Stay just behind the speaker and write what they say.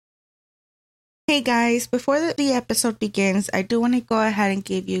Hey guys, before the episode begins, I do want to go ahead and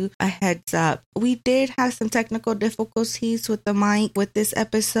give you a heads up. We did have some technical difficulties with the mic with this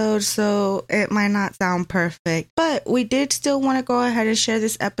episode, so it might not sound perfect. But we did still want to go ahead and share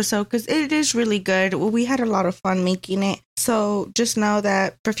this episode because it is really good. We had a lot of fun making it. So just know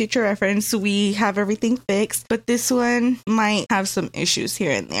that for future reference, we have everything fixed, but this one might have some issues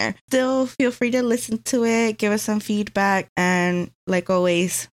here and there. Still, feel free to listen to it, give us some feedback, and like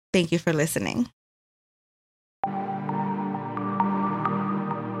always, thank you for listening.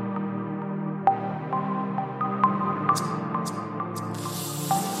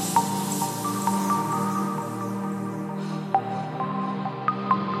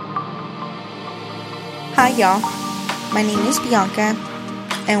 Hi y'all, my name is Bianca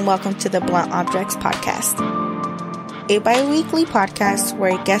and welcome to the Blunt Objects Podcast, a bi-weekly podcast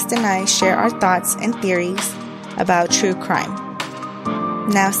where a guest and I share our thoughts and theories about true crime.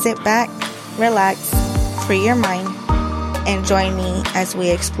 Now sit back, relax, free your mind, and join me as we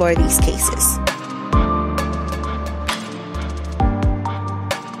explore these cases.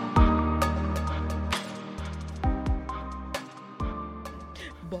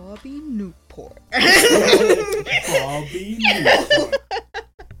 Bobby Newport. Bobby Newport.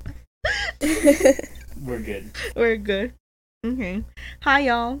 We're good. Okay. Hi,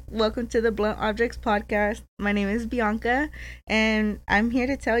 y'all. Welcome to the Blunt Objects Podcast. My name is Bianca, and I'm here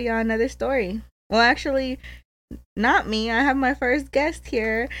to tell y'all another story. Well, actually, not me. I have my first guest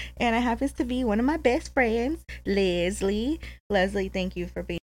here, and it happens to be one of my best friends, Lesley. Lesley, thank you for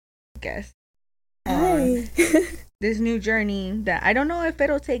being a guest. Hi. This new journey that I don't know if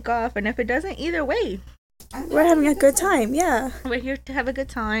it'll take off, and if it doesn't, either way, We're having a good time, yeah. we're here to have a good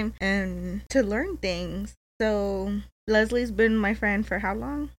time and to learn things. So Lesley's been my friend for how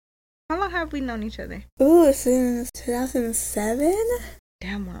long? How long have we known each other? Ooh, since 2007?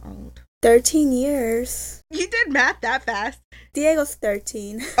 Damn, we're old. 13 years. You did math that fast. Diego's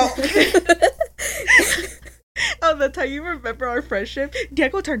 13. Oh. Oh, that's how you remember our friendship?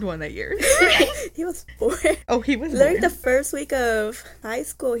 Diego turned 1 that year. He was born. Oh, he was Literally born. the first week of high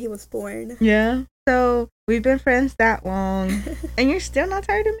school, he was born. Yeah. So we've been friends that long, and you're still not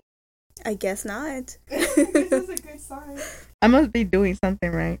tired of me? I guess not. This is a good sign. I must be doing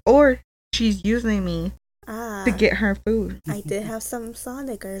something right. Or she's using me Ah, to get her food. I did have some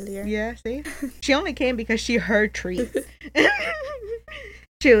Sonic earlier. Yeah, see? She only came because she heard treats.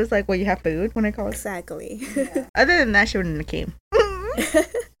 She was like, well, you have food when I called. Exactly. Yeah. Other than that, she wouldn't have came.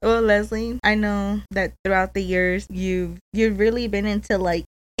 Well, Lesley, I know that throughout the years, you've really been into, like,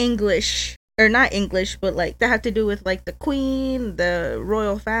 English. Or not English, but, like, that have to do with, like, the Queen, the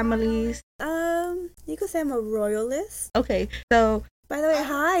royal families. You could say I'm a royalist. Okay, so... By the way,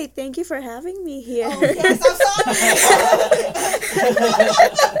 hi. Thank you for having me here. Oh, yes, I'm sorry.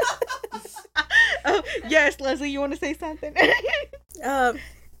 Oh, yes, Lesley, you want to say something?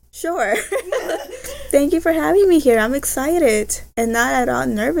 Sure. Thank you for having me here. I'm excited and not at all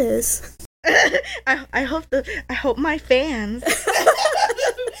nervous. I hope my fans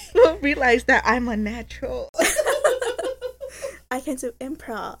will realize that I'm a natural. I can do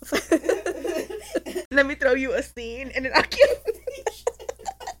improv. Let me throw you a scene and then I'll kill you.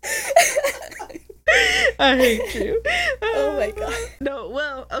 I hate you. Oh my god. No,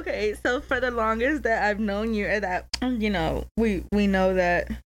 well, okay, so for the longest that I've known you, or that, you know, we know that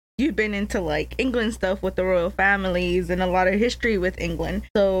you've been into, like, England stuff with the royal families and a lot of history with England.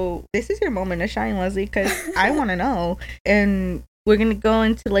 So this is your moment to shine, Lesley, because I want to know. And we're going to go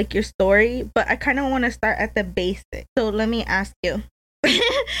into, like, your story, but I kind of want to start at the basics. So let me ask you.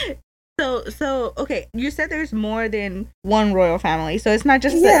 So okay, you said there's more than one royal family, so it's not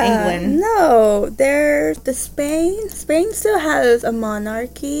just the England. No, there's the Spain. Spain still has a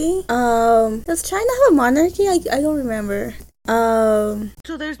monarchy. Does China have a monarchy? I don't remember.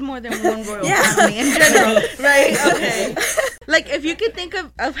 So there's more than one royal Yeah. family in general, right? Okay. Like, if you could think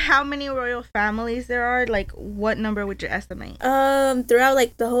of how many royal families there are, like, what number would you estimate? Throughout,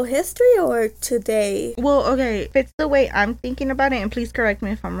 like, the whole history or today? Well, okay, if it's the way I'm thinking about it, and please correct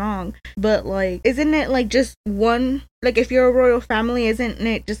me if I'm wrong, but, like, isn't it, like, just one, like, if you're a royal family, isn't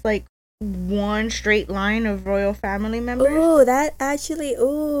it just, like, one straight line of royal family members?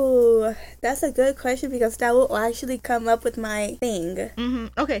 That's a good question because that will actually come up with my thing. Mm-hmm.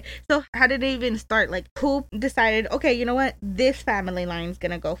 Okay, so how did it even start? Like, who decided, okay, you know what, this family line's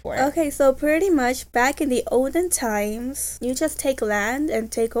gonna go for it? Okay, so pretty much back in the olden times, you just take land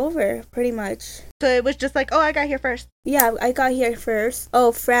and take over, pretty much. So it was just like, oh, I got here first. Yeah, I got here first.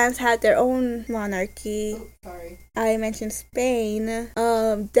 Oh, France had their own monarchy. Oh, sorry. I mentioned Spain.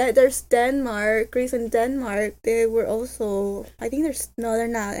 There's Denmark, Greece and Denmark. They were also, I think they're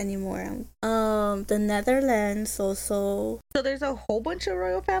not anymore. The Netherlands also. So there's a whole bunch of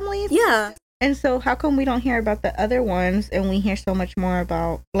royal families? Yeah. And so how come we don't hear about the other ones and we hear so much more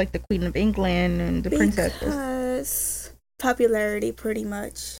about like the Queen of England and the princesses? Because popularity, pretty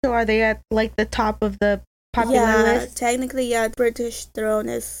much. So are they at like the top of the popular list? Technically, yeah. British throne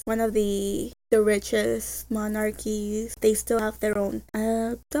is one of the richest monarchies. They still have their own,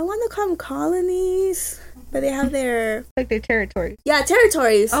 don't want to call them colonies, but they have their... Like their territories. Yeah,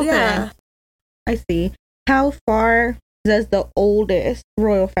 territories. Okay. Yeah. I see. How far does the oldest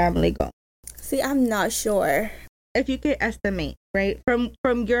royal family go? See, I'm not sure. If you could estimate, right? From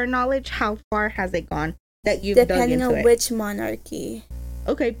your knowledge, how far has it gone that you've dug into it? Depending on which monarchy.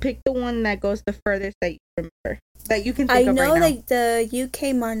 Okay, pick the one that goes the furthest that you remember. That you can think of right now. I know, like, the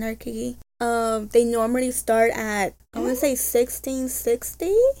UK monarchy, they normally start at, I want to say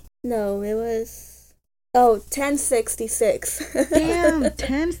 1660? No, it was... 1066. Damn,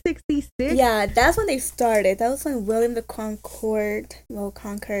 1066? Yeah, that's when they started. That was when William the conquered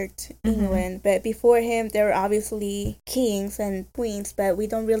England. But before him, there were obviously kings and queens, but we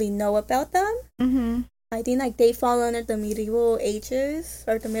don't really know about them. Mm-hmm. I think like they fall under the medieval ages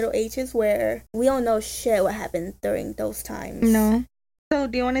or the Middle Ages, where we don't know shit what happened during those times. No. So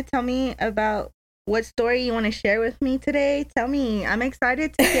do you want to tell me about what story you want to share with me today? Tell me. I'm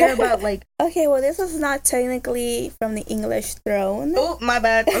excited to hear about like... Okay, well, this was not technically from the English throne. Oh, my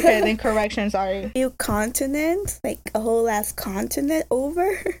bad. Okay, then correction, sorry. A few continents, like a whole last continent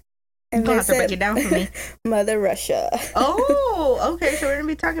over. And you have to break it down for me. Mother Russia. Oh, okay. So we're going to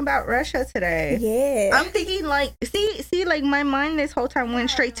be talking about Russia today. Yeah. I'm thinking like, see, like my mind this whole time went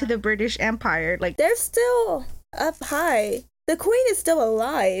straight to the British Empire. Like, they're still up high. The queen is still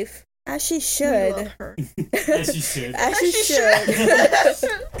alive. As she should. We love her. As she should. As she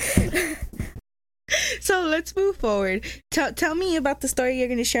should. So let's move forward. Tell me about the story you're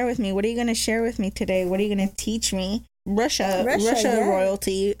going to share with me. What are you going to share with me today? What are you going to teach me? Russia yeah.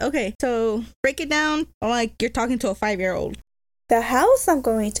 Royalty. Okay, so break it down like you're talking to a 5-year-old. The house I'm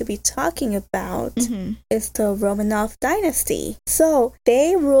going to be talking about is the Romanov dynasty. So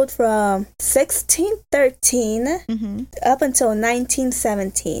they ruled from 1613 up until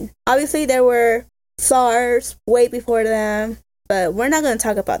 1917. Obviously, there were Tsars way before them, but we're not going to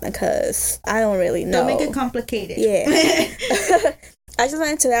talk about them because I don't really know. Don't make it complicated. Yeah. I just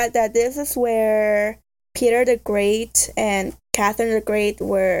wanted to add that this is where Peter the Great and Catherine the Great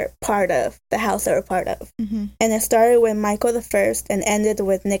were part of, the house they were part of. And it started with Michael the First and ended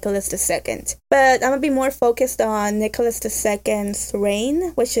with Nicholas II. But I'm going to be more focused on Nicholas II's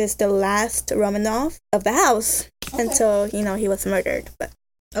reign, which is the last Romanov of the house until, he was murdered. But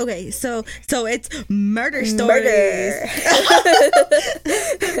okay, so it's murder stories.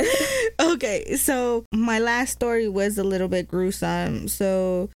 Okay, so my last story was a little bit gruesome.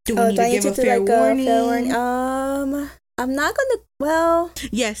 So do we need to give a fair warning? I'm not gonna. Well,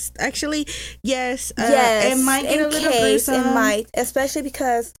 yes, actually, yes. Yes, it might get a little gruesome. It might, especially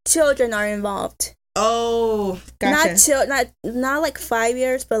because children are involved. Oh, gotcha. Not like 5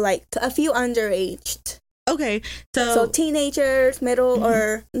 years, but like a few underaged. Okay, so teenagers, middle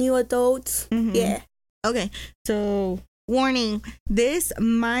or new adults. Yeah. Okay, so warning, this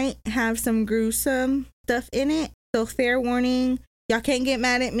might have some gruesome stuff in it. So fair warning, y'all can't get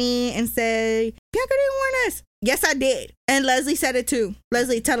mad at me and say, Bianca didn't warn us. Yes, I did. And Lesley said it too.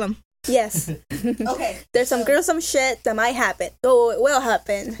 Lesley, tell them. Yes. Okay. There's some gruesome shit that might happen. Oh, it will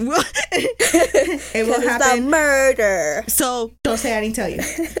happen. It will happen. It's not murder. So don't say I didn't tell you.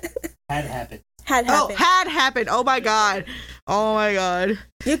 Had happened. Had happened. Oh my god.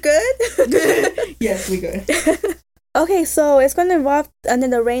 You good? Yes, we good. Okay, so it's going to involve under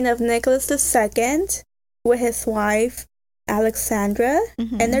the reign of Nicholas II with his wife Alexandra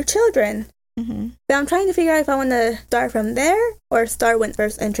and their children. But I'm trying to figure out if I want to start from there or start when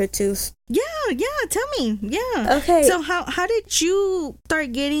first introduced. Yeah, tell me. Yeah. Okay. So how did you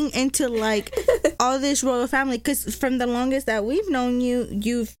start getting into like all this royal family? Because from the longest that we've known you,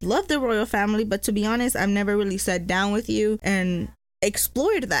 you've loved the royal family. But to be honest, I've never really sat down with you and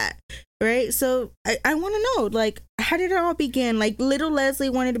explored that. Right? So I want to know, like, how did it all begin? Like, little Lesley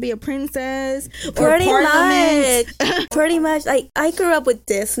wanted to be a princess? Pretty much. Like, I grew up with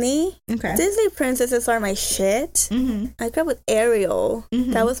Disney. Okay. Disney princesses are my shit. I grew up with Ariel.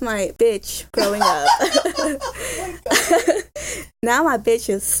 That was my bitch growing up. Now my bitch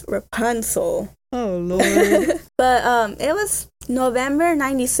is Rapunzel. Oh, Lord. But it was November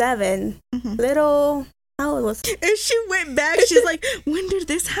 97. Little... How old was... And she went back. She's like, when did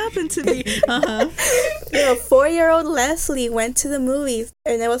this happen to me? Uh-huh. 4-year-old Lesley went to the movies.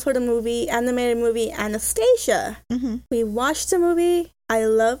 And it was for the animated movie Anastasia. We watched the movie. I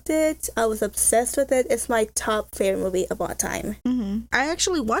loved it. I was obsessed with it. It's my top favorite movie of all time. I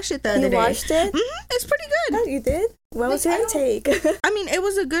actually watched it the other day. You watched it? It's pretty good. Oh, you did? What was your take? I mean, it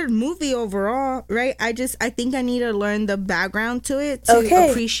was a good movie overall, right? I think I need to learn the background to it to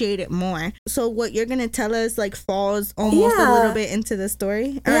appreciate it more. So what you're going to tell us like falls almost a little bit into the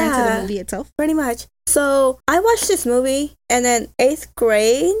story or into the movie itself? Pretty much. So I watched this movie and then 8th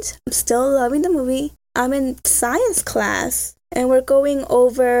grade, I'm still loving the movie. I'm in science class. And we're going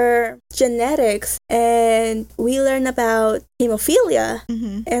over genetics and we learn about hemophilia.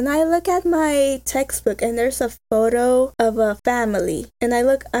 And I look at my textbook and there's a photo of a family. And I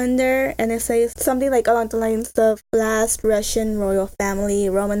look under and it says something like along the lines of last Russian royal family,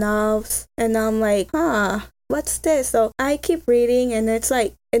 Romanovs. And I'm like, what's this? So I keep reading and it's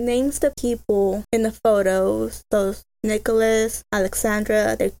like, it names the people in the photos. Those Nicholas,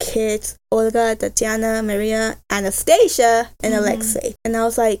 Alexandra, their kids, Olga, Tatiana, Maria, Anastasia, and Alexei. And I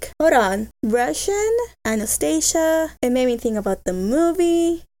was like, hold on, Russian, Anastasia. It made me think about the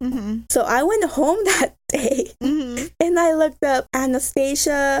movie. So I went home that day and I looked up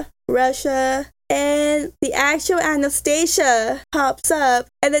Anastasia, Russia, and the actual Anastasia pops up.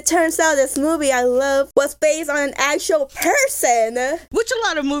 And it turns out this movie I love was based on an actual person. Which a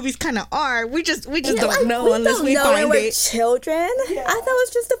lot of movies kind of are. We just don't know unless we find we're it. Children. Yeah. I thought it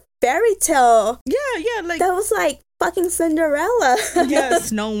was just a fairy tale. Yeah, like that was like fucking Cinderella. Yeah,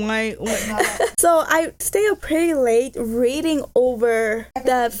 Snow White, whatnot. So I stayed up pretty late reading over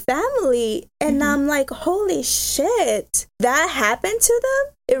the family, and I'm like, holy shit, that happened to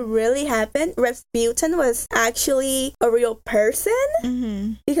them? It really happened? Rasputin was actually a real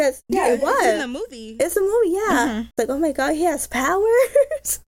person? Because it was. It's in the movie. It's a movie, yeah. Like, oh my god, he has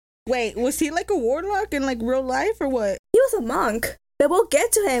powers. Wait, was he like a warlock in like real life or what? He was a monk. But we'll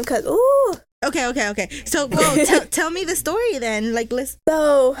get to him because, ooh. Okay. So, go, tell me the story then. Like, let's...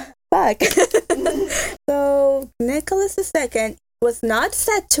 So, fuck. So, Nicholas II was not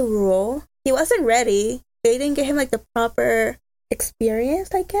set to rule. He wasn't ready. They didn't give him, like, the proper experience,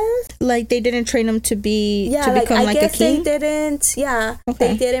 I guess. Like, they didn't train him to become I guess a king? they didn't,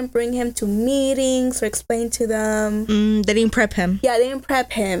 They didn't bring him to meetings or explain to them. They didn't prep him. Yeah, they didn't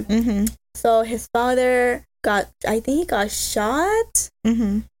prep him. So, his father... I think he got shot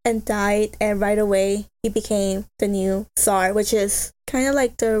and died, and right away he became the new Tsar, which is kind of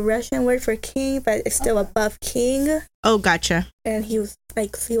like the Russian word for king, but it's still above king. Oh, gotcha. And he was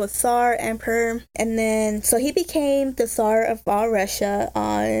Tsar, emperor, and then so he became the Tsar of all Russia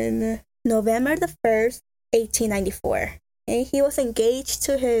on November the 1st, 1894. And he was engaged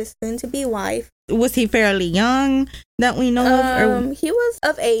to his soon-to-be wife. Was he fairly young that we know of? Or? He was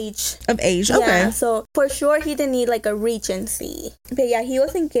of age. Okay. Yeah, so for sure he didn't need like a regency. But yeah, he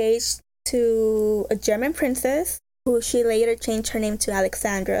was engaged to a German princess who she later changed her name to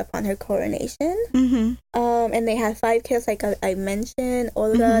Alexandra upon her coronation. And they had 5 kids, like I mentioned: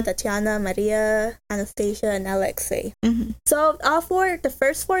 Olga, Tatiana, Maria, Anastasia, and Alexei. So the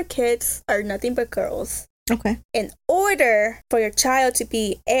first 4 kids are nothing but girls. Okay. In order for your child to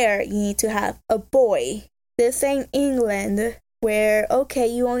be heir, you need to have a boy. This ain't England where, okay,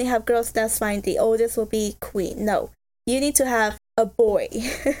 you only have girls, that's fine. The oldest will be queen. No, you need to have a boy.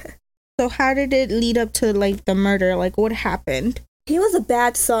 So how did it lead up to, like, the murder? Like, what happened? He was a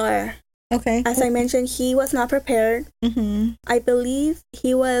bad Tsar. Okay. As I mentioned, he was not prepared. I believe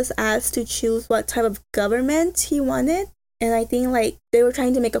he was asked to choose what type of government he wanted. And I think, like, they were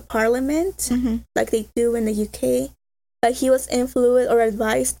trying to make a parliament, like they do in the UK. But he was influenced or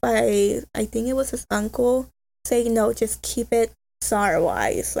advised by, I think it was his uncle, saying, no, just keep it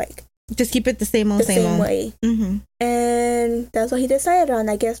Tsar-wise. Like, just keep it the same way. And that's what he decided on.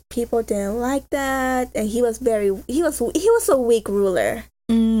 I guess people didn't like that. And he was a weak ruler.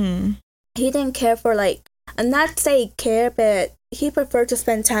 He didn't care for, like, I'm not saying care, but he preferred to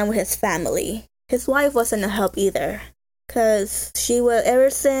spend time with his family. His wife wasn't a help either. Because ever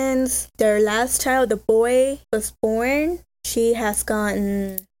since their last child, the boy, was born, she has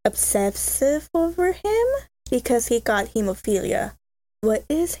gotten obsessive over him because he got hemophilia. What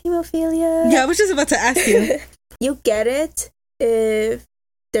is hemophilia? Yeah, I was just about to ask you. You get it if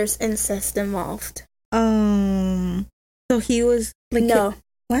there's incest involved. So he was like... No.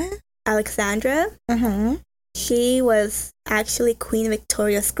 What? Alexandra. She was actually Queen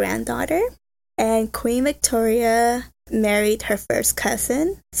Victoria's granddaughter. And Queen Victoria married her first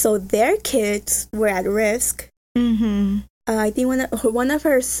cousin, so their kids were at risk. I think one of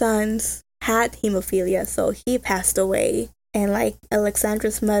her sons had hemophilia, so he passed away. And like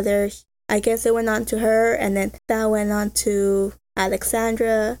Alexandra's mother, I guess it went on to her, and then that went on to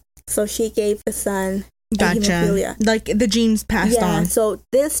Alexandra. So she gave the son hemophilia. Like the genes passed on. So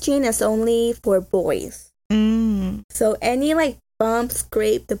this gene is only for boys. So any like bump,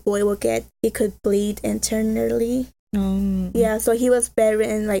 scrape the boy will get, he could bleed internally. Yeah, so he was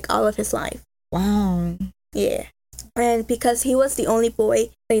bedridden like all of his life. Wow. Yeah. And because he was the only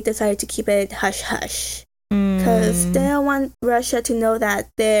boy, they decided to keep it hush-hush. Because they don't want Russia to know that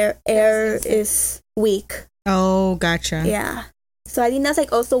their heir is weak. Oh, gotcha. Yeah. So I think that's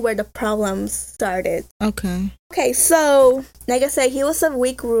like also where the problems started. Okay. Okay, so like I said, he was a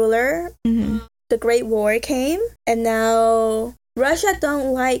weak ruler. The Great War came, and now Russia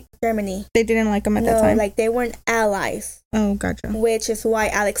don't like Germany. They didn't like him at that time? Like they weren't allies. Oh, gotcha. Which is why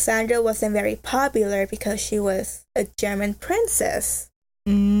Alexandra wasn't very popular, because she was a German princess.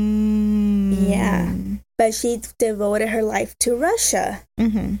 Yeah. But she devoted her life to Russia.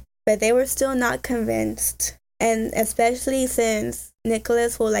 But they were still not convinced. And especially since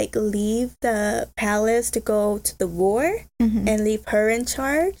Nicholas will like leave the palace to go to the war and leave her in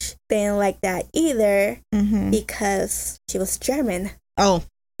charge, they didn't like that either because she was German. Oh.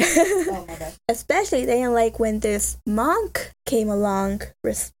 Oh my God. Especially they didn't like when this monk came along,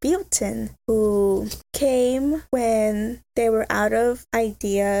 Rasputin, who came when they were out of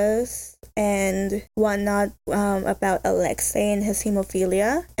ideas and whatnot about Alexei and his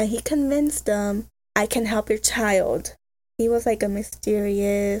hemophilia, and he convinced them, I can help your child. He was like a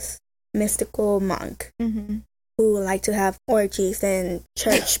mysterious, mystical monk who liked to have orgies in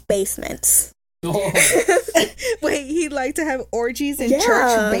church basements. Wait, he liked to have orgies in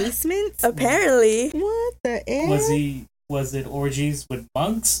church basements? Apparently. What the heck? Was it orgies with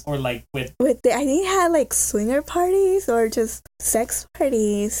monks or like with I think he had like swinger parties or just sex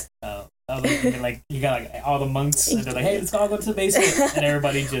parties. like you got like all the monks and they're like, hey, let's all go to the basement, and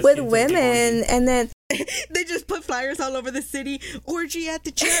everybody just with women, and then they just put flyers all over the city, orgy at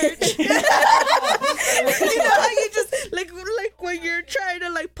the church. You know how you just like when you're trying to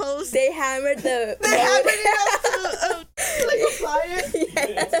like post, they hammered it up to like a flyer.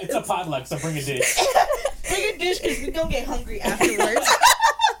 It's a potluck, so bring a dish. Bring a dish because we don't get hungry afterwards.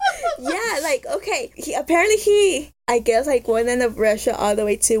 Yeah, like, okay, he I guess like went into Russia all the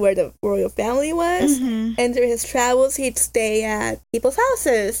way to where the royal family was, and during his travels he'd stay at people's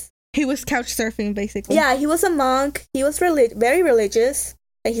houses. He was couch surfing, basically. Yeah, he was a monk. He was very religious,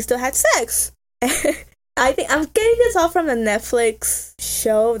 and he still had sex. I think I'm getting this all from the Netflix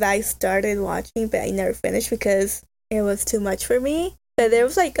show that I started watching, but I never finished because it was too much for me. But there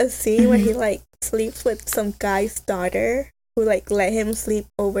was like a scene where he like sleeps with some guy's daughter who like let him sleep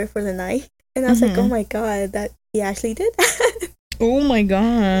over for the night, and I was like, oh my God, that he actually did that. Oh my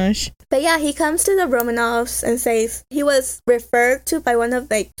gosh. But yeah, he comes to the Romanovs and says he was referred to by one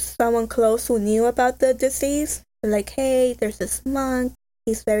of like someone close who knew about the disease. They're like, hey, there's this monk.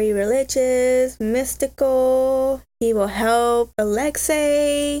 He's very religious, mystical. He will help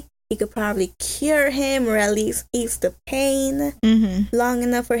Alexei. He could probably cure him or at least ease the pain long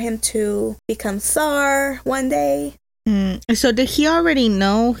enough for him to become Tsar one day. So did he already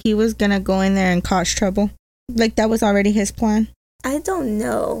know he was gonna go in there and cause trouble? Like that was already his plan? I don't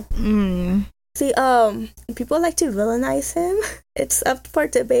know. See, people like to villainize him. It's up for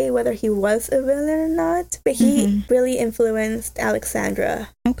debate whether he was a villain or not, but he really influenced Alexandra.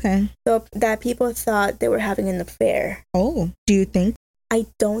 Okay. So that people thought they were having an affair. Oh, do you think? I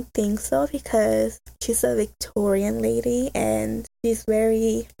don't think so, because she's a Victorian lady and she's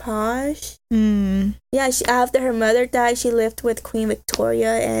very posh. Yeah, after her mother died, she lived with Queen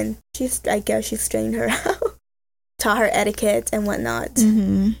Victoria, and I guess she strained her out. Taught her etiquette and whatnot.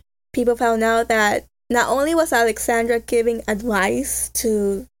 People found out that not only was Alexandra giving advice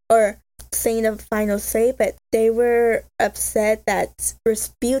to, or saying the final say, but they were upset that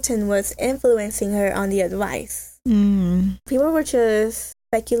Rasputin was influencing her on the advice. People were just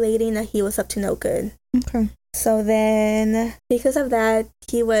speculating that he was up to no good. Okay. So then, because of that,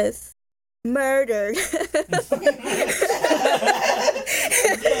 he was murdered.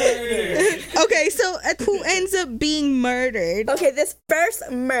 Okay, so who ends up being murdered? Okay, this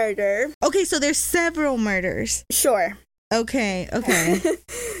first murder. Okay, so there's several murders. Sure. Okay.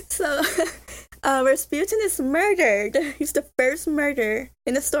 So, Rasputin is murdered. He's the first murder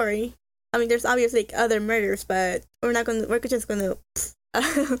in the story. I mean, there's obviously other murders, but we're just gonna.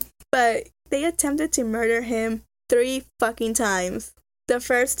 But they attempted to murder him 3 fucking times. The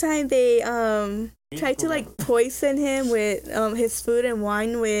first time they tried to like poison him with his food and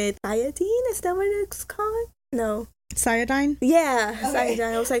wine with iodine. Is that what it's called? No. Iodine? Yeah, okay.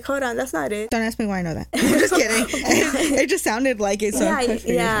 Iodine. I was like, hold on, that's not it. Don't ask me why I know that. I'm just kidding. It just sounded like it. So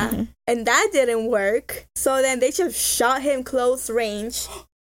yeah. And that didn't work. So then they just shot him close range.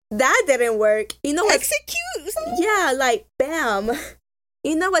 That didn't work. You know what? Execute. Yeah, like bam.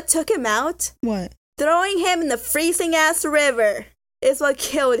 You know what took him out? What? Throwing him in the freezing ass river is what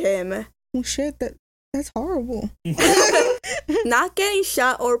killed him. Well, shit. That's horrible. Not getting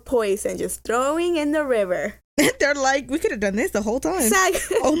shot or poisoned, just throwing in the river. They're like, we could have done this the whole time.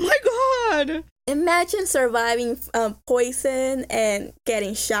 Exactly. Oh my god. Imagine surviving poison and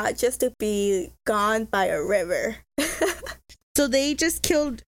getting shot just to be gone by a river. So they just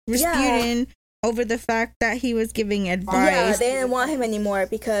killed Rasputin over the fact that he was giving advice. Yeah, they didn't want him anymore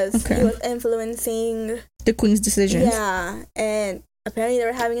because he was influencing the queen's decisions. Yeah, and apparently they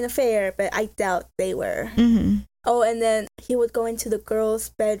were having an affair, but I doubt they were. Mm-hmm. Oh, and then he would go into the girls'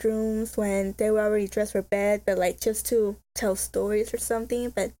 bedrooms when they were already dressed for bed, but like just to tell stories or something.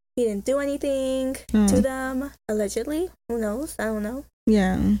 But he didn't do anything to them, allegedly. Who knows? I don't know.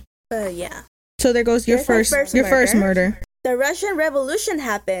 Yeah. But yeah. So there goes your first murder. The Russian Revolution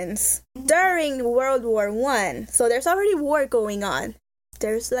happens during World War I. So there's already war going on.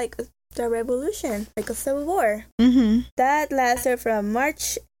 There's like the revolution, like a civil war. Mm-hmm. That lasted from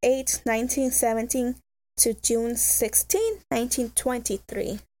March 8, 1917 to June 16,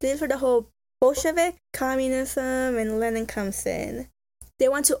 1923. This is where the whole Bolshevik, communism, and Lenin comes in. They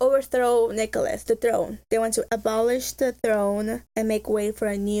want to overthrow Nicholas, the throne. They want to abolish the throne and make way for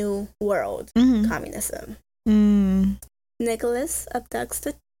a new world, communism. Nicholas abducts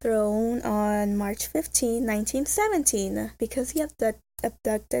the throne on March 15, 1917, because he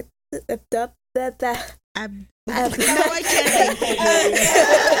abducted. No, I can't.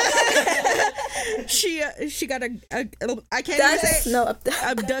 She got I can't even say it. No,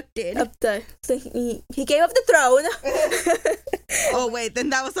 abducted. So he gave up the throne. Oh wait, then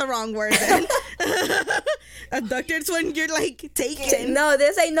that was the wrong word then. Abducted is when you're like taken. No,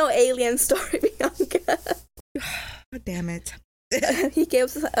 this ain't no alien story, Bianca. Oh, damn it. He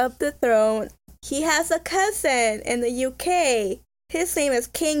gives up the throne. He has a cousin in the UK. His name is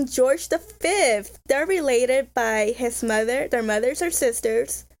King George V. They're related by his mother. Their mothers are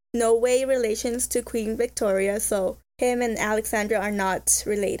sisters. No way relations to Queen Victoria. So him and Alexandra are not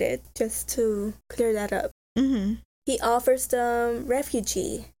related. Just to clear that up. Mm-hmm. He offers them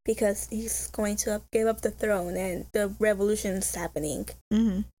refugee because he's going to give up the throne and the revolution's happening.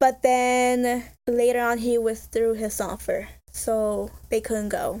 Mm-hmm. But then later on he withdrew his offer. So they couldn't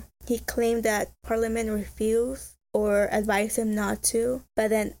go. He claimed that Parliament refused or advised him not to. But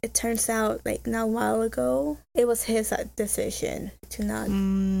then it turns out, like not a while ago, it was his decision to not.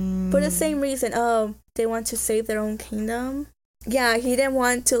 For the same reason, they want to save their own kingdom. Yeah, he didn't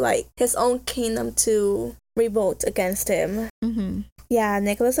want to, like, his own kingdom to revolt against him. Mm-hmm. Yeah,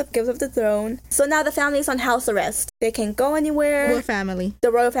 Nicholas gives up the throne. So now the family's on house arrest. They can't go anywhere. What family?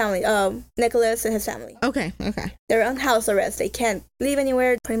 The royal family. Nicholas and his family. Okay. They're on house arrest. They can't leave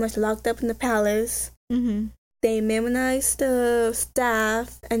anywhere. Pretty much locked up in the palace. Mm-hmm. They minimize the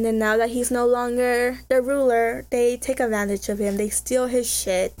staff, and then now that he's no longer the ruler, they take advantage of him. They steal his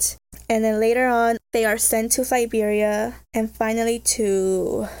shit. And then later on, they are sent to Siberia, and finally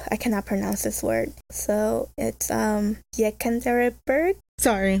to, I cannot pronounce this word. So it's Yekaterinburg.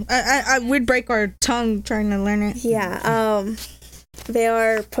 Sorry, I would break our tongue trying to learn it. Yeah. They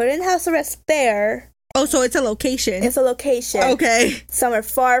are put in house arrest there. Oh, so it's a location. It's a location. Okay. Somewhere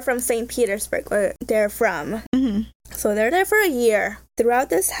far from St. Petersburg, where they're from. Mm-hmm. So they're there for a year. Throughout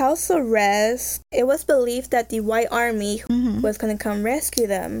this house arrest, it was believed that the White Army was going to come rescue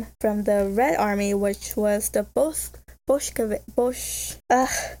them from the Red Army, which was the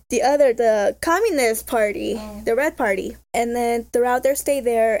the Communist Party, the Red Party. And then throughout their stay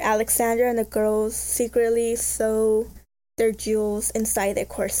there, Alexandra and the girls secretly sew their jewels inside their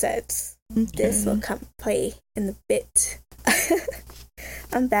corsets. Okay. This will come play in a bit.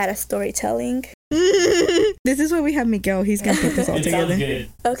 I'm bad at storytelling. This is why we have Miguel. He's gonna put this all together. Good.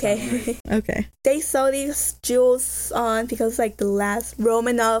 Okay. Okay. They sew these jewels on because like the last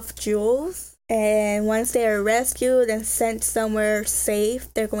Romanov jewels. And once they are rescued and sent somewhere safe,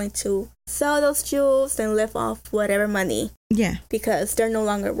 they're going to sell those jewels and live off whatever money. Yeah. Because they're no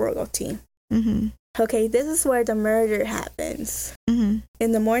longer royalty. Mm-hmm. Okay, this is where the murder happens. Mm-hmm.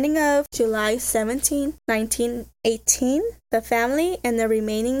 In the morning of July 17, 1918, the family and the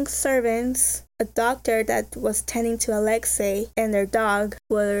remaining servants a doctor that was tending to Alexei and their dog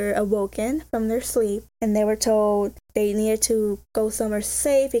were awoken from their sleep, and they were told they needed to go somewhere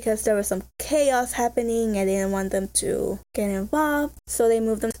safe because there was some chaos happening and they didn't want them to get involved. So they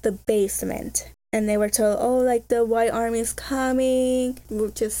moved them to the basement. And they were told, oh, like the White Army is coming. We'll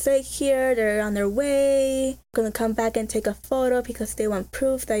just stay here. They're on their way. Gonna come back and take a photo because they want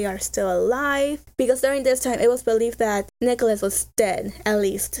proof that you are still alive. Because during this time, it was believed that Nicholas was dead, at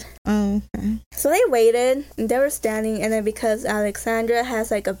least. Oh, okay. So they waited. And they were standing. And then because Alexandra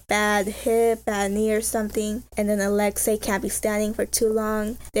has like a bad hip, bad knee or something, and then Alexei can't be standing for too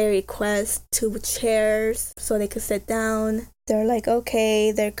long, they request 2 chairs so they could sit down. They're like,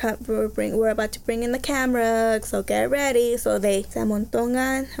 okay, we're about to bring in the camera, so get ready. So they se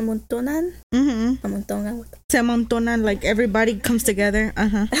amontonan. Se amontonan, like everybody comes together.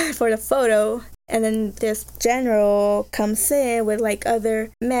 For the photo. And then this general comes in with like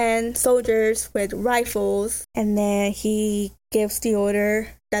other men, soldiers with rifles. And then he gives the order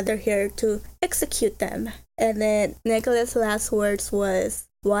that they're here to execute them. And then Nicholas' last words was,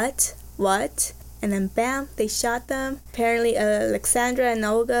 what? And then bam, they shot them. Apparently Alexandra and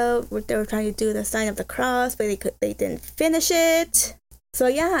Olga, they were trying to do the sign of the cross, but they didn't finish it. So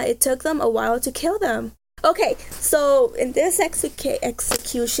yeah, it took them a while to kill them. Okay, so in this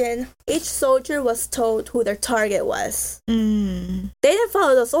execution, each soldier was told who their target was. They didn't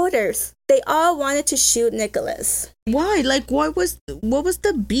follow those orders. They all wanted to shoot Nicholas. Why? Like, what was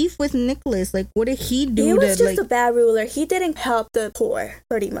the beef with Nicholas? Like, what did he do? He was just a bad ruler. He didn't help the poor,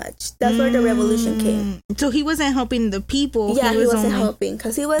 pretty much. That's where the revolution came. So he wasn't helping the people. Yeah, he wasn't helping.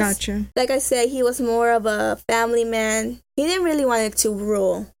 Because he was, gotcha. Like I said, he was more of a family man. He didn't really want to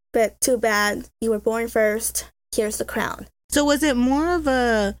rule. But too bad, you were born first. Here's the crown. So was it more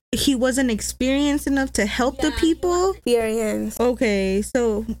of he wasn't experienced enough to help the people? Experience. Okay,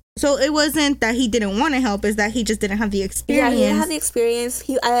 so it wasn't that he didn't want to help, it's that he just didn't have the experience. Yeah, he didn't have the experience.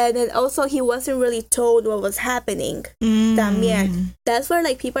 And then also he wasn't really told what was happening. También. That's where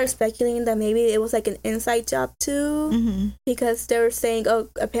like people are speculating that maybe it was like an inside job too. Because they were saying, oh,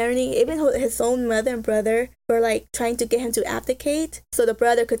 apparently even his own mother and brother were like trying to get him to abdicate so the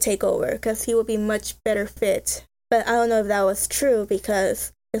brother could take over because he would be much better fit. But I don't know if that was true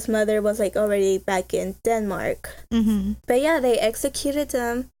because his mother was like already back in Denmark. But yeah, they executed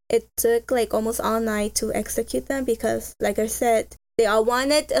them. It took like almost all night to execute them because, like I said, they all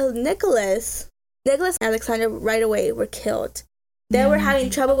wanted Nicholas. Nicholas and Alexander right away were killed. They were having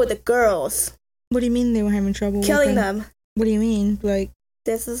trouble with the girls. What do you mean they were having trouble killing them? What do you mean? Like,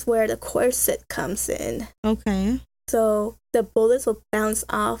 this is where the corset comes in. Okay. So the bullets will bounce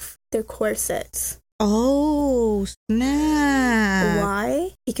off their corsets. Oh, snap.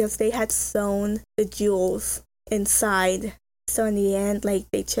 Why? Because they had sewn the jewels inside. So in the end, like,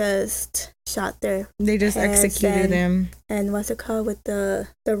 they just shot their They just executed them. And what's it called with the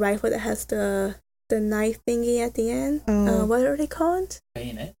rifle that has the knife thingy at the end? Oh. What are they called?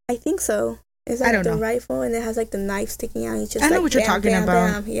 Bayonet? I think so. It's like the rifle and it has like the knife sticking out. It's just I know like, what you're talking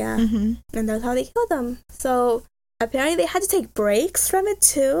about. Bam, yeah. And that's how they killed them. So apparently they had to take breaks from it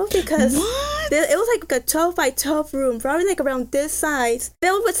too because it was like a 12 by 12 room, probably like around this size,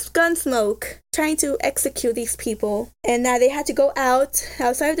 filled with gun smoke, trying to execute these people. And now they had to go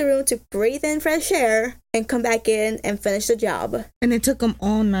outside of the room to breathe in fresh air and come back in and finish the job. And it took them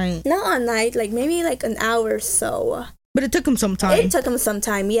all night. Not all night, like maybe like an hour or so. But it took them some time. It took them some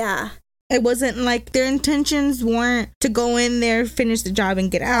time, yeah. It wasn't like their intentions weren't to go in there, finish the job,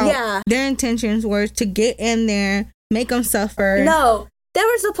 and get out. Yeah. Their intentions were to get in there, make them suffer. No, they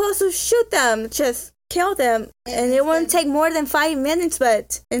were supposed to shoot them, just kill them. And it wouldn't take more than 5 minutes,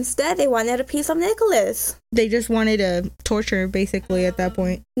 but instead they wanted a piece of Nicholas. They just wanted to torture, basically, at that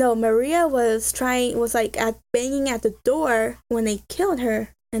point. No, Maria was banging at the door when they killed her.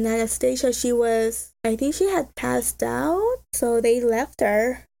 And Anastasia, I think she had passed out, so they left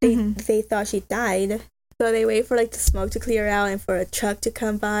her. They thought she died. So they wait for like the smoke to clear out and for a truck to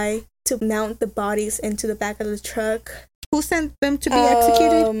come by to mount the bodies into the back of the truck. Who sent them to be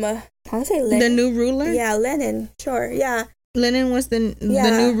executed? I want to say Lenin. The new ruler? Yeah, Lenin. Sure, yeah. Lenin was the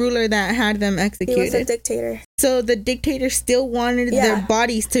new ruler that had them executed. He was a dictator. So the dictator still wanted their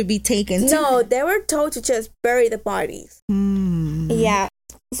bodies to be taken. No, they were told to just bury the bodies. Yeah.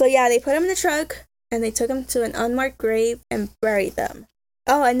 So yeah, they put them in the truck and they took them to an unmarked grave and buried them.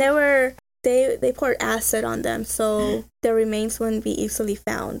 Oh, and they poured acid on them so their remains wouldn't be easily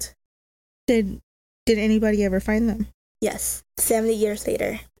found. Did anybody ever find them? Yes, 70 years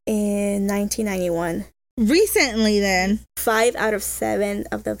later, in 1991. Recently, then. 5 out of 7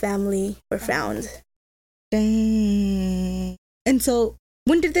 of the family were found. Dang. And so,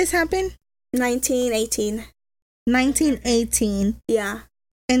 when did this happen? 1918. 1918. Yeah.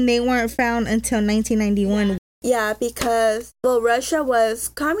 And they weren't found until 1991. Yeah, because, well, Russia was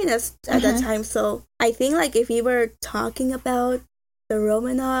communist at that time, so I think, like, if you were talking about the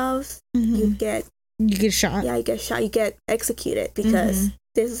Romanovs, you get shot. Yeah, you get shot. You get executed because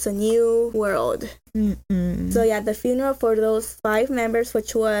this is a new world. So, yeah, the funeral for those 5 members,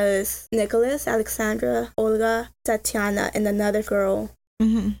 which was Nicholas, Alexandra, Olga, Tatiana, and another girl.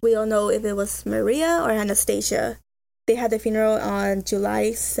 We don't know if it was Maria or Anastasia. They had the funeral on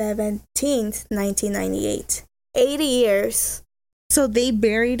July 17th, 1998. 80 years. So they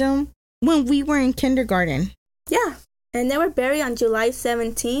buried them when we were in kindergarten. Yeah. And they were buried on July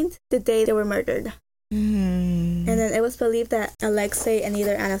 17th, the day they were murdered. And then it was believed that Alexei and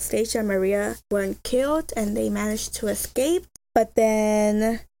either Anastasia or Maria weren't killed and they managed to escape. But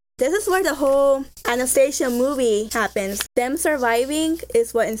then this is where the whole Anastasia movie happens. Them surviving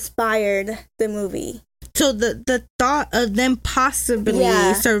is what inspired the movie. So the thought of them possibly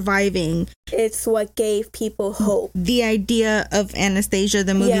surviving, it's what gave people hope. The idea of Anastasia,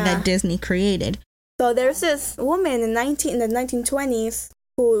 the movie that Disney created. So there's this woman in the 1920s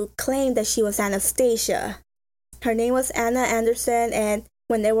who claimed that she was Anastasia. Her name was Anna Anderson, and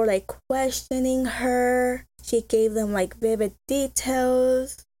when they were like questioning her, she gave them like vivid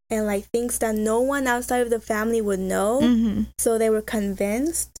details and like things that no one outside of the family would know. So they were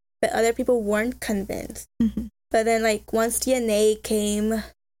convinced. But other people weren't convinced. But then, like, once DNA came,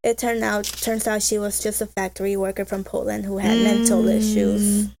 it turns out she was just a factory worker from Poland who had mental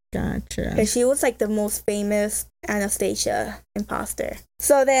issues. Gotcha. And she was, like, the most famous Anastasia imposter.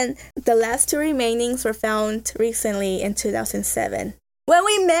 So then, the last 2 remainings were found recently in 2007. When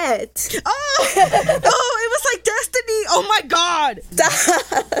we met. Oh, it was like destiny. Oh, my God.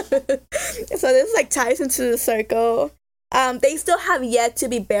 So this, like, ties into the circle. They still have yet to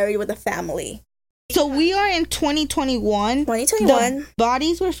be buried with the family. So we are in 2021. 2021. The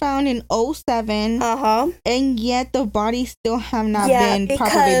bodies were found in 2007. And yet the bodies still have not been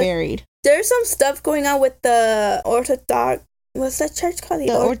properly buried. There's some stuff going on with the Orthodox. What's that church called?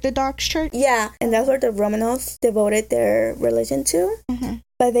 The Orthodox Church? Yeah. And that's where the Romanovs devoted their religion to.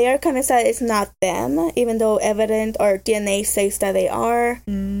 But they are convinced that it's not them, even though evidence or DNA says that they are.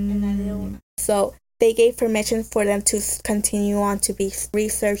 So they gave permission for them to continue on to be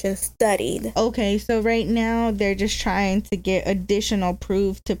researched and studied. Okay, so right now they're just trying to get additional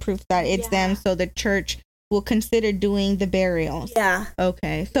proof that it's them, so the church will consider doing the burials. Yeah.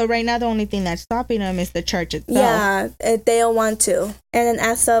 Okay, so right now the only thing that's stopping them is the church itself. Yeah, they don't want to. And then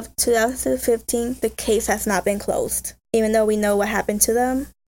as of 2015, the case has not been closed, even though we know what happened to them.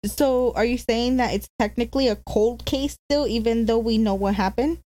 So are you saying that it's technically a cold case still, even though we know what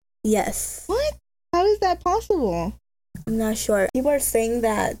happened? Yes. What? How is that possible? I'm not sure. People are saying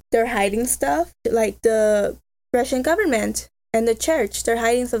that they're hiding stuff, like the Russian government and the church. They're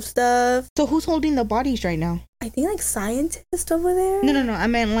hiding some stuff. So who's holding the bodies right now? I think like scientists over there. No. I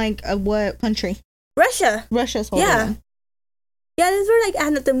meant like what country? Russia. Russia's holding them. Yeah, this is where like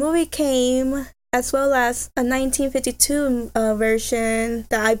and the movie came, as well as a 1952 version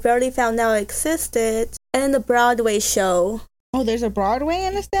that I barely found out existed, and the Broadway show. Oh, there's a Broadway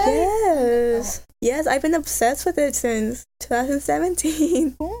in this thing? Yes, I've been obsessed with it since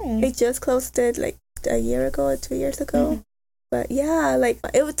 2017. They just closed it like a year ago or 2 years ago. But yeah, like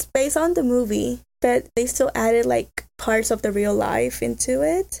it was based on the movie, but they still added like parts of the real life into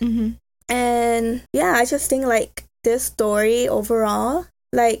it. And yeah, I just think like this story overall,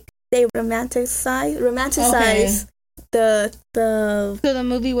 like they romanticize so the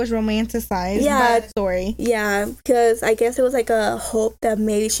movie was romanticized by the story. Yeah, because I guess it was like a hope that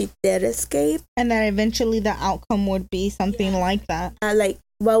maybe she did escape, and that eventually the outcome would be something like that. Like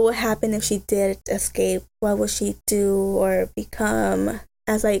what would happen if she did escape? What would she do or become?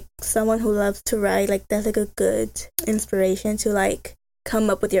 As like someone who loves to write, like that's like a good inspiration to like come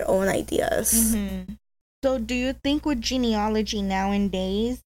up with your own ideas. So do you think with genealogy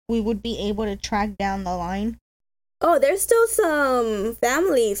nowadays we would be able to track down the line? Oh, there's still some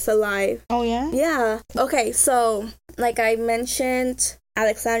families alive. Oh, yeah? Yeah. Okay, so, like I mentioned,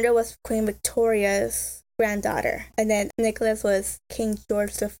 Alexandra was Queen Victoria's granddaughter. And then Nicholas was King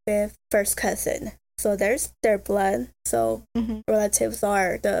George V's first cousin. So there's their blood. So relatives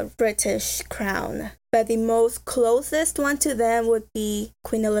are the British crown. But the most closest one to them would be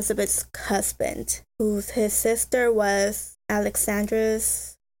Queen Elizabeth's husband, his sister was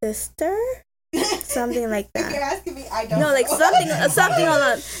Alexandra's sister? Something like that. You're asking me, I don't know. Like something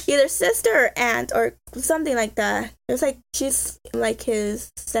on either sister or aunt or something like that. It's like she's like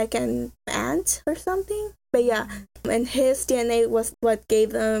his second aunt or something. But yeah, and his DNA was what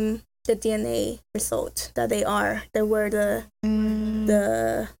gave them the DNA result that they were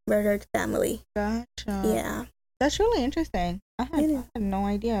the murdered family. Gotcha. Yeah. That's really interesting. I had no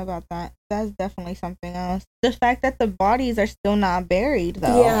idea about that. That's definitely something else. The fact that the bodies are still not buried,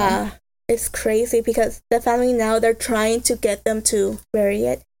 though. Yeah, it's crazy because the family now, they're trying to get them to bury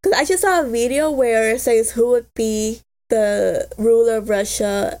it. Because I just saw a video where it says who would be the ruler of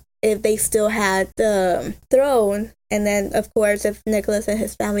Russia if they still had the throne. And then, of course, if Nicholas and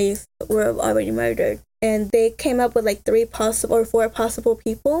his family were already murdered. And they came up with like 4 possible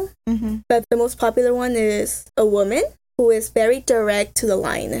people. Mm-hmm. But the most popular one is a woman who is very direct to the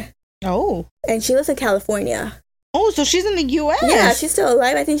line. Oh. And she lives in California. Oh, so she's in the U.S.? Yeah, she's still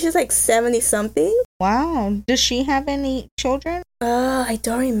alive. I think she's like 70-something. Wow. Does she have any children? I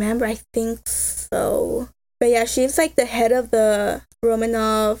don't remember. I think so. But yeah, she's like the head of the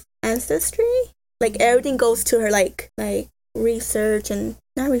Romanov ancestry. Like everything goes to her, like research and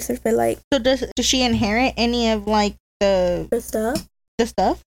not research, but like. So does she inherit any of like the stuff? The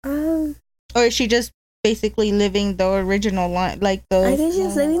stuff? Or is she just basically living the original life, like the? I think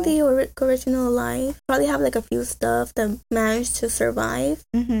she's living the original life. Probably have like a few stuff that managed to survive.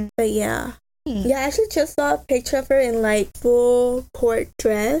 Mm-hmm. But yeah. Yeah, I actually just saw a picture of her in like full court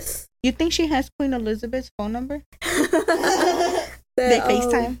dress. You think she has Queen Elizabeth's phone number? They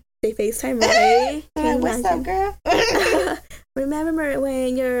FaceTime. They FaceTime, right? What's up, girl? Remember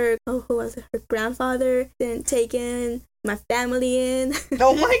when who was it? Her grandfather didn't take in my family in?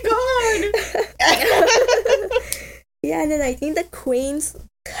 Oh my god! Yeah, and then I think the Queen's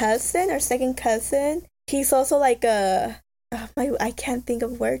cousin or second cousin, he's also like I can't think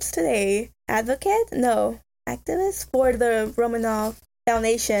of words today. Advocate? No. Activist for the Romanov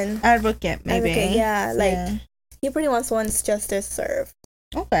Foundation. Advocate, maybe. Advocate, yeah. He pretty much wants justice served.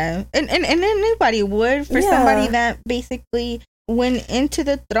 Okay. And anybody would for somebody that basically went into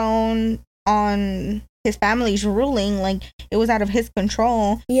the throne on his family's ruling, like it was out of his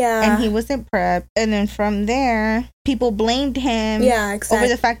control. Yeah. And he wasn't prepped. And then from there, people blamed him over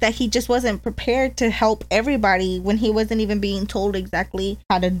the fact that he just wasn't prepared to help everybody when he wasn't even being told exactly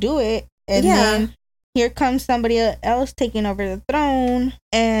how to do it. And then here comes somebody else taking over the throne,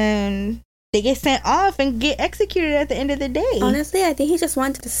 and they get sent off and get executed at the end of the day. Honestly, I think he just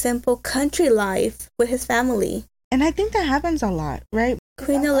wanted a simple country life with his family. And I think that happens a lot, right?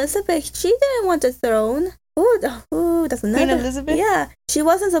 Queen Elizabeth, she didn't want the throne. Ooh, that's another. Queen Elizabeth? Yeah, she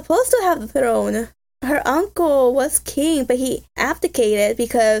wasn't supposed to have the throne. Her uncle was king, but he abdicated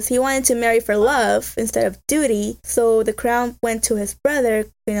because he wanted to marry for love instead of duty. So the crown went to his brother,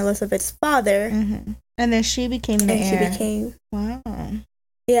 Queen Elizabeth's father. Mm-hmm. And then she became the heir. Wow.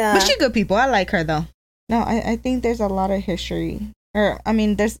 Yeah. But she's good people. I like her, though. No, I think there's a lot of history.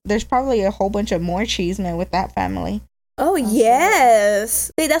 There's probably a whole bunch of more cheesemen with that family. Oh,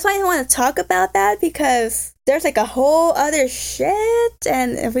 yes. See, that's why I want to talk about that, because there's like a whole other shit,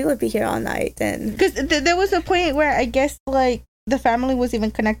 and we would be here all night. And because there was a point where I guess like the family was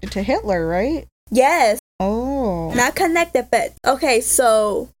even connected to Hitler, right? Yes. Oh. Not connected, but okay,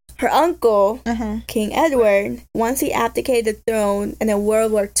 so her uncle, King Edward, once he abdicated the throne and then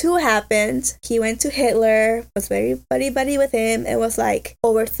World War II happened, he went to Hitler, was very buddy with him, and was like,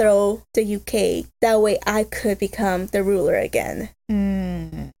 overthrow the UK. That way I could become the ruler again.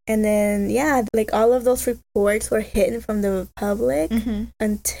 Mm. And then, like all of those reports were hidden from the public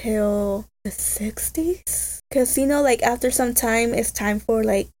until the 60s. Because, like after some time, it's time for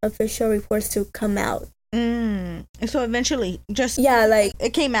like official reports to come out. So eventually,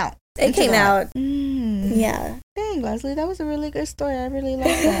 it came out. It came out. Yeah. Dang, Lesley, that was a really good story. I really like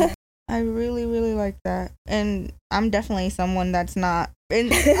that. I really, really like that. And I'm definitely someone that's not.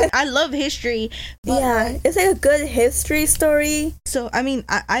 And I love history. Yeah, it's like a good history story. So,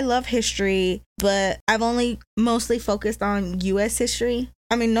 I love history, but I've only mostly focused on U.S. history.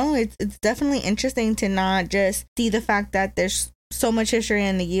 It's definitely interesting to not just see the fact that there's so much history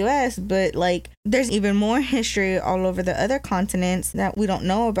in the US, but like there's even more history all over the other continents that we don't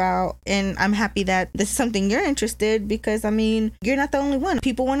know about. And I'm happy that this is something you're interested, because you're not the only one.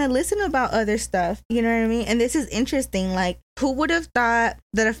 People want to listen about other stuff, you know what I mean? And this is interesting. Like, who would have thought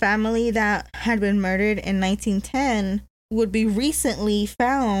that a family that had been murdered in 1910 would be recently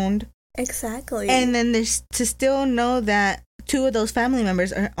found? Exactly. And then there's to still know that 2 of those family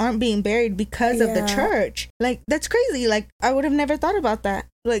members aren't being buried because of the church. Like, that's crazy. Like, I would have never thought about that.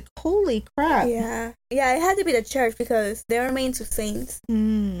 Like, holy crap. Yeah, it had to be the church because they were made to saints.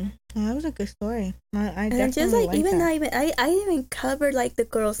 Well, that was a good story. I and definitely just like that. I even covered like the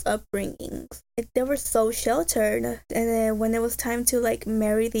girls' upbringings. Like, they were so sheltered, and then when it was time to like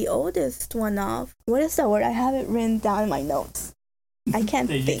marry the oldest one off, what is that word? I have it written down in my notes. I can't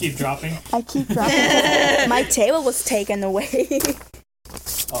You think. keep dropping? I keep dropping. My table was taken away.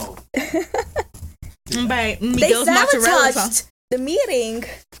 Oh. But They Miguel's mozzarella sauce. sabotaged the meeting.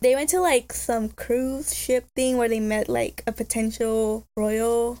 They went to like some cruise ship thing where they met like a potential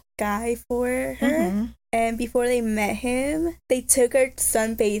royal guy for her. Mm-hmm. And before they met him, they took her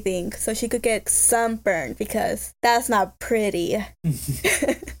sunbathing so she could get sunburned because that's not pretty.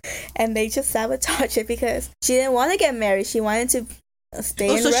 And they just sabotaged it because she didn't want to get married. She wanted to stay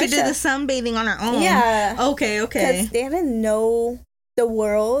in Russia. So she did the sunbathing on her own. Yeah. Okay. Because they didn't know the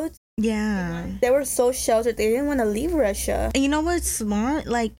world. Yeah. They were so sheltered. They didn't want to leave Russia. And you know what's smart?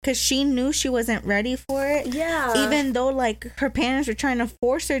 Like, because she knew she wasn't ready for it. Yeah. Even though, like, her parents were trying to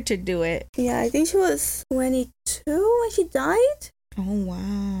force her to do it. Yeah, I think she was 22 when she died. Oh,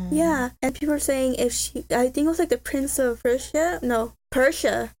 wow. Yeah. And people were saying I think it was like the Prince of Persia. No,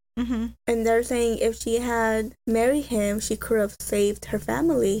 Persia. Mm-hmm. And they're saying if she had married him, she could have saved her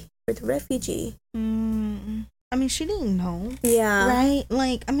family with refugee. I mean, she didn't know. Yeah. Right?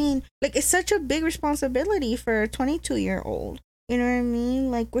 Like, I mean, like, it's such a big responsibility for a 22-year-old. You know what I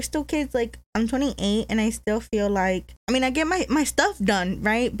mean? Like, we're still kids. Like, I'm 28 and I still feel like, I mean, I get my stuff done,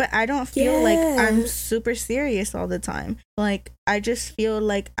 right? But I don't feel like I'm super serious all the time. Like, I just feel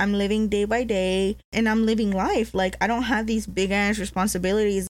like I'm living day by day and I'm living life. Like, I don't have these big ass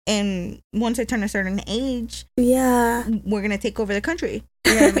responsibilities. And once I turn a certain age, yeah, we're gonna take over the country.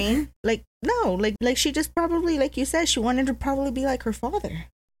 You know what I mean? Like, no, like she just probably, like you said, she wanted to probably be like her father.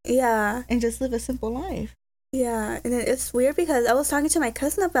 Yeah. And just live a simple life. Yeah, and it's weird because I was talking to my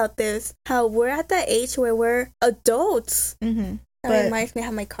cousin about this, how we're at that age where we're adults. Mm-hmm. That reminds me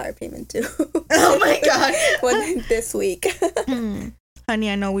of my car payment too. Oh my god. This week.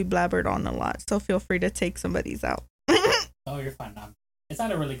 Honey, I know we blabbered on a lot, so feel free to take somebody's out. Oh, you're fine now. It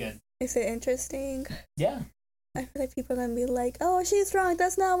sounded really good. Is it interesting? Yeah. I feel like people are gonna be like, "Oh, she's drunk.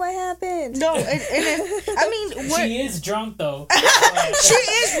 That's not what happened." No, I mean, she is drunk though. She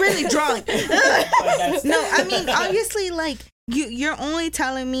is really drunk. No, I mean, obviously, like you're only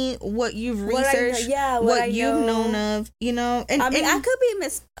telling me what you've researched, what you've known of, you know. And I mean, I could be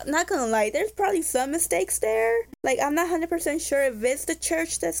not gonna lie. There's probably some mistakes there. Like, I'm not 100% sure if it's the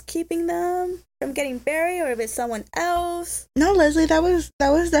church that's keeping them from getting buried or if it's someone else. No, Lesley, that was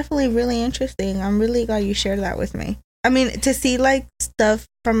definitely really interesting. I'm really glad you shared that with me. I mean, to see like stuff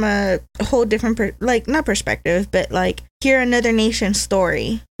from a whole different not perspective, but like hear another nation's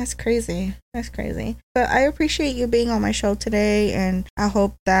story. That's crazy. But I appreciate you being on my show today, and I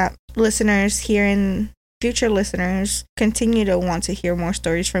hope that listeners here and future listeners continue to want to hear more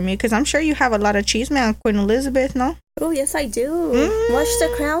stories from you, because I'm sure you have a lot of cheese on Queen Elizabeth, no? Oh, yes, I do. Watch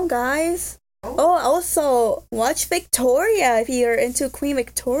The Crown, guys. Oh, also watch Victoria if you're into Queen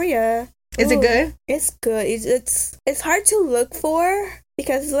Victoria. Is it good? It's good. It's hard to look for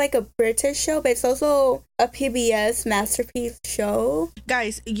because it's like a British show, but it's also a PBS masterpiece show.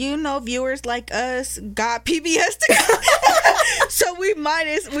 Guys, you know, viewers like us got PBS to so we might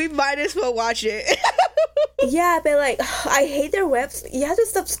as well watch it. Yeah, but like, I hate their website. You have to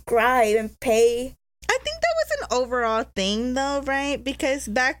subscribe and pay. I think that was an overall thing, though, right? Because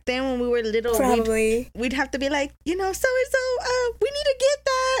back then when we were little, we'd have to be like, you know, so-and-so, we need to get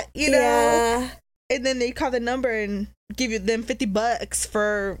that, you know? Yeah. And then they call the number and give you them $50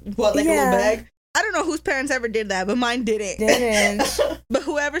 for, what, like a little bag? I don't know whose parents ever did that, but mine didn't. But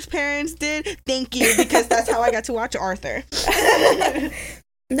whoever's parents did, thank you, because that's how I got to watch Arthur.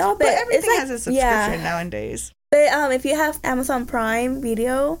 No, but everything has a subscription nowadays. But if you have Amazon Prime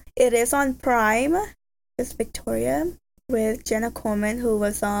Video, it is on Prime. It's Victoria with Jenna Coleman, who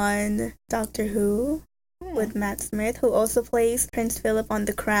was on Doctor Who, with Matt Smith, who also plays Prince Philip on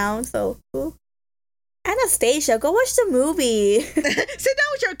The Crown. So, Anastasia, go watch the movie. Sit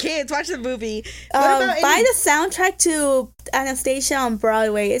down with your kids, watch the movie. Buy the soundtrack to Anastasia on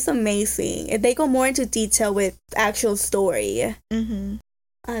Broadway. It's amazing. They go more into detail with actual story. Mm-hmm.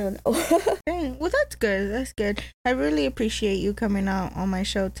 I don't know. Dang, well, that's good. That's good. I really appreciate you coming out on my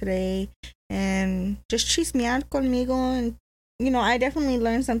show today and just chismear conmigo. And, you know, I definitely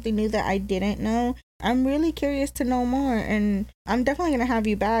learned something new that I didn't know. I'm really curious to know more, and I'm definitely going to have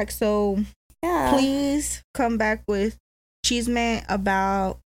you back. So please come back with chisme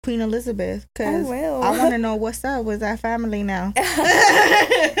about Queen Elizabeth, because I want to know what's up with that family now.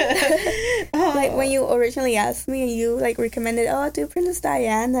 Like, when you originally asked me and you like recommended, do Princess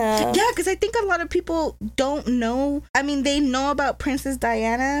Diana. Yeah, because I think a lot of people don't know. I mean, they know about Princess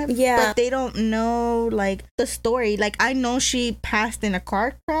Diana, but they don't know like the story. Like, I know she passed in a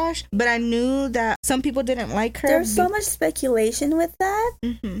car crash, but I knew that some people didn't like her. There's so much speculation with that,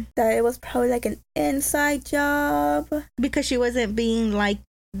 that it was probably like an inside job. Because she wasn't being like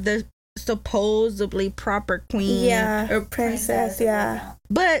the supposedly proper queen or princess.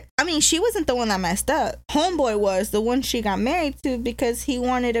 But I mean, she wasn't the one that messed up. Homeboy was the one she got married to because he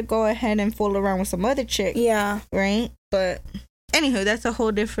wanted to go ahead and fool around with some other chick. Right? But anywho, that's a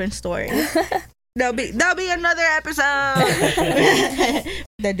whole different story. That'll be another episode.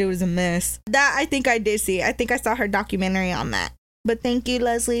 That dude was a mess. That I think I did see. I think I saw her documentary on that. But thank you,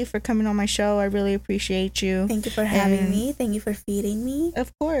 Lesley, for coming on my show. I really appreciate you. Thank you for having me. Thank you for feeding me.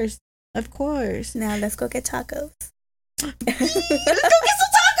 Of course. Now let's go get tacos.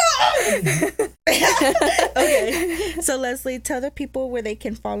 Okay. So Lesley, tell the people where they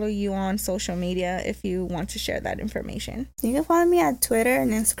can follow you on social media if you want to share that information. You can follow me at Twitter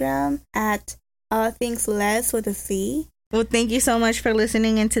and Instagram at allthingsles with a C. Well, thank you so much for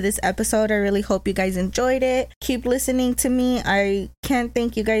listening into this episode. I really hope you guys enjoyed it. Keep listening to me. I can't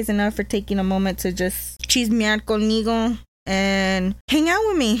thank you guys enough for taking a moment to just chismear conmigo and hang out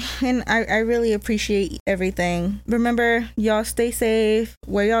with me. And I really appreciate everything. Remember, y'all stay safe,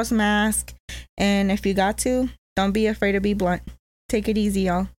 wear y'all's mask, and if you got to, don't be afraid to be blunt. Take it easy,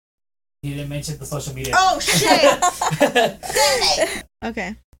 y'all. You didn't mention the social media. Oh, shit! Damn it!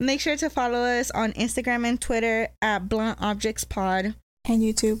 Okay. Make sure to follow us on Instagram and Twitter at Blunt Objects Pod. And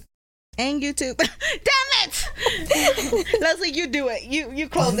YouTube. Damn it! Lesley, you do it. You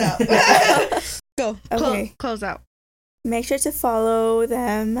close out. Go. Okay. Close out. Make sure to follow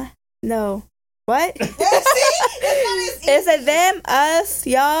them. No. What? Is it them, us,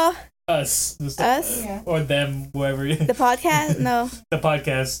 y'all? Us. Yeah. Or them, whoever. The podcast? No. The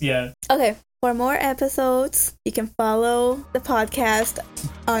podcast, yeah. Okay. For more episodes, you can follow the podcast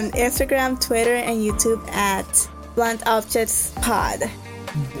on Instagram, Twitter, and YouTube at Blunt Objects Pod.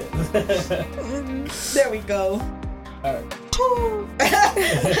 There we go. All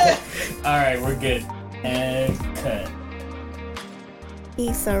right, we're good. And cut.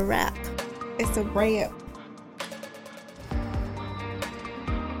 It's a wrap. It's a wrap.